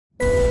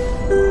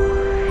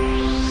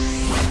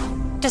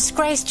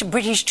Disgraced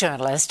British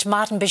journalist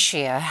Martin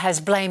Bashir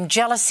has blamed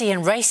jealousy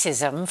and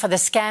racism for the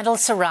scandal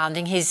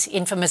surrounding his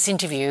infamous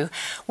interview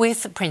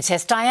with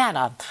Princess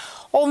Diana.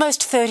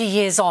 Almost 30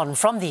 years on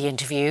from the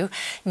interview,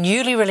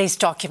 newly released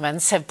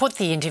documents have put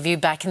the interview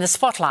back in the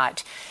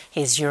spotlight.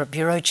 Here's Europe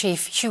Bureau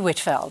Chief Hugh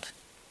Whitfeld.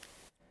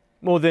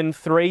 More than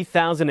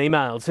 3,000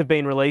 emails have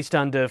been released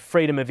under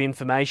Freedom of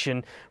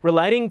Information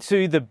relating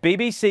to the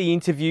BBC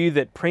interview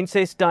that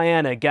Princess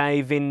Diana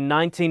gave in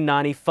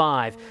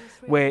 1995,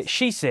 where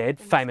she said,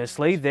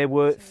 famously, there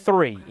were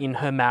 3 in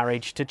her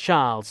marriage to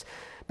Charles.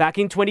 Back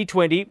in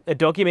 2020, a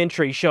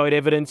documentary showed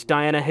evidence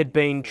Diana had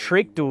been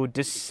tricked or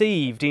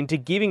deceived into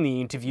giving the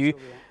interview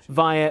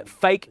via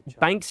fake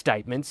bank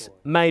statements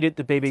made at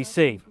the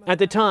BBC. At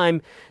the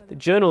time, the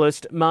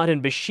journalist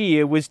Martin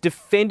Bashir was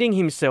defending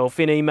himself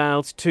in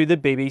emails to the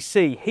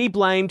BBC. He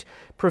blamed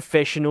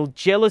professional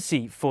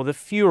jealousy for the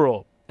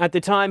furor. At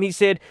the time, he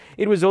said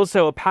it was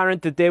also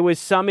apparent that there was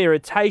some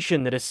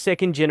irritation that a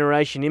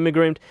second-generation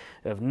immigrant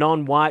of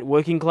non-white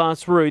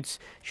working-class roots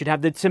should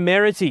have the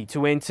temerity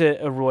to enter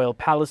a royal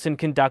palace and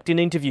conduct an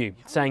interview,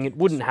 saying it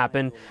wouldn't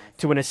happen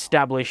to an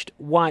established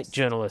white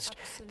journalist.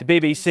 The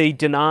BBC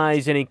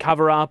denies any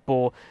cover-up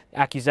or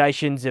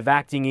accusations of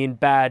acting in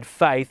bad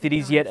faith. It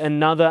is yet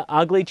another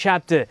ugly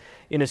chapter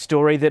in a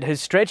story that has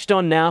stretched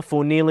on now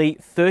for nearly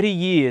 30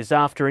 years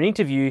after an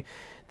interview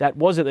that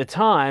was at the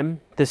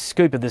time the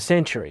scoop of the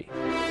century.